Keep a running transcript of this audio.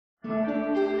When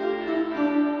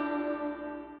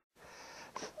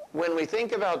we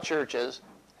think about churches,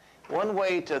 one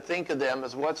way to think of them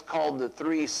is what's called the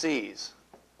 3 C's.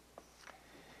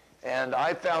 And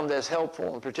I found this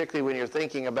helpful, and particularly when you're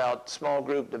thinking about small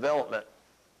group development.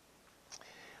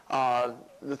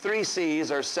 The 3 C's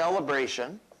are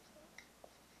celebration,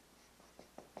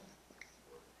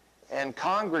 and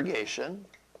congregation,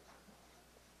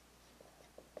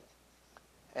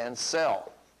 and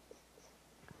cell.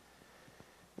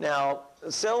 Now,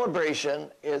 celebration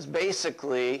is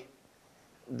basically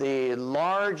the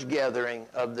large gathering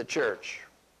of the church.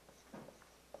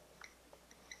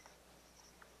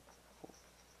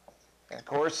 And of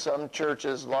course, some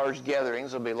churches' large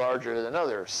gatherings will be larger than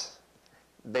others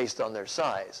based on their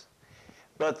size.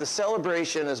 But the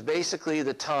celebration is basically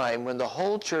the time when the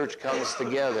whole church comes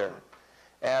together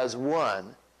as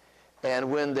one,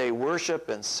 and when they worship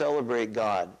and celebrate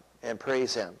God and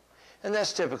praise Him. And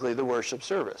that's typically the worship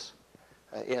service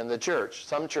in the church.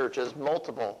 Some churches,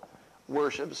 multiple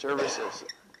worship services.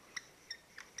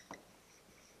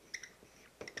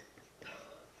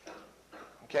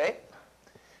 Okay?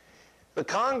 The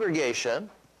congregation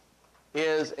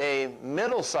is a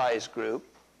middle-sized group.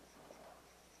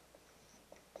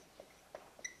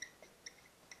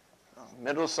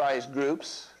 Middle-sized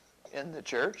groups in the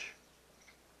church.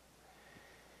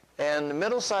 And the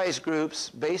middle-sized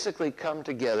groups basically come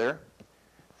together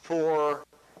for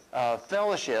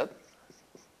fellowship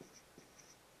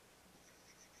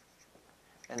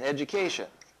and education.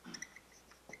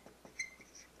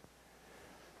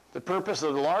 The purpose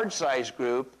of the large-sized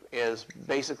group is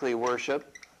basically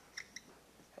worship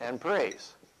and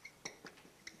praise.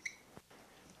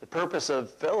 The purpose of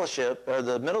fellowship, or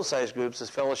the middle-sized groups, is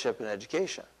fellowship and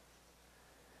education.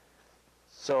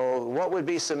 So what would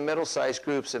be some middle-sized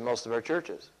groups in most of our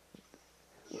churches?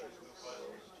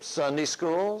 Sunday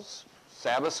schools,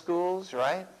 Sabbath schools,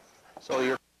 right? So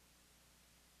you're...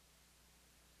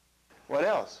 What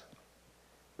else?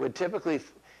 Would typically...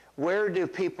 Where do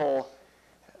people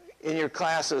in your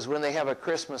classes, when they have a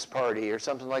Christmas party or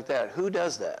something like that, who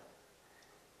does that?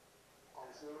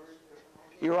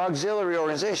 Your auxiliary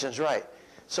organizations, right.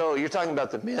 So you're talking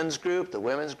about the men's group, the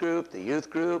women's group, the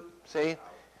youth group, see?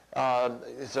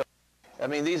 So, I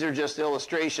mean, these are just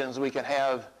illustrations. We can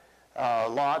have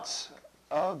lots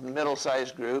of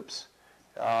middle-sized groups.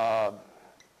 But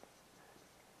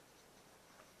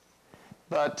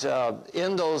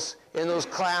in those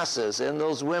classes, in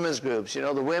those women's groups, you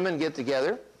know, the women get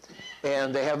together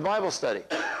and they have Bible study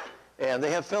and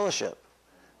they have fellowship.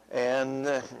 And,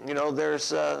 you know,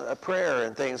 there's a prayer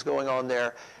and things going on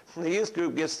there. The youth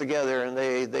group gets together and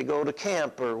they go to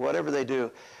camp or whatever they do.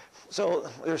 So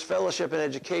there's fellowship and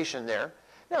education there.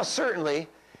 Now, certainly,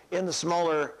 in the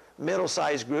smaller,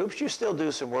 middle-sized groups, you still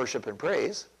do some worship and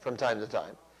praise from time to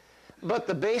time. But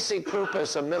the basic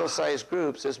purpose of middle-sized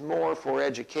groups is more for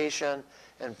education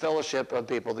and fellowship of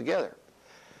people together.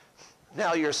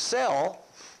 Now, your cell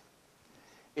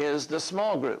is the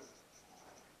small group.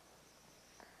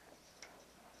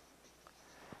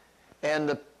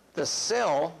 And the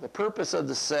cell, the purpose of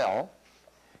the cell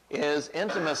is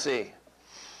intimacy.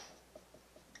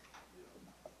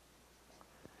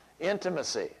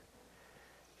 Intimacy.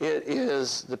 It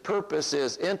is, the purpose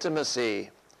is intimacy,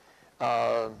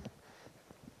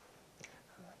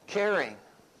 caring,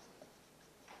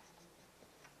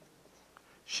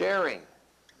 sharing.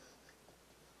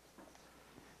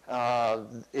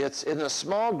 It's in a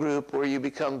small group where you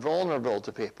become vulnerable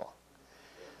to people.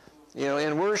 You know,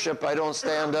 in worship, I don't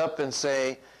stand up and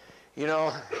say,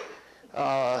 I'm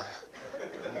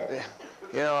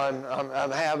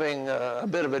having a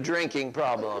bit of a drinking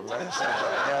problem,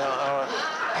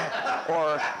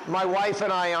 or my wife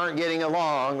and I aren't getting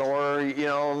along, or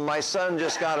my son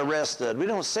just got arrested. We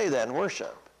don't say that in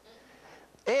worship,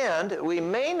 and we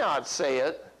may not say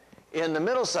it in the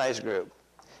middle-sized group.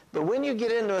 But when you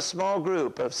get into a small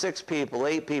group of 6 people,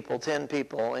 8 people, 10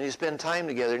 people, and you spend time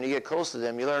together and you get close to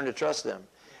them, you learn to trust them.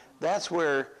 That's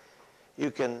where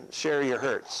you can share your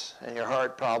hurts and your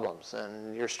heart problems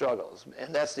and your struggles.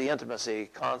 And that's the intimacy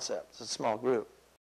concept. It's a small group.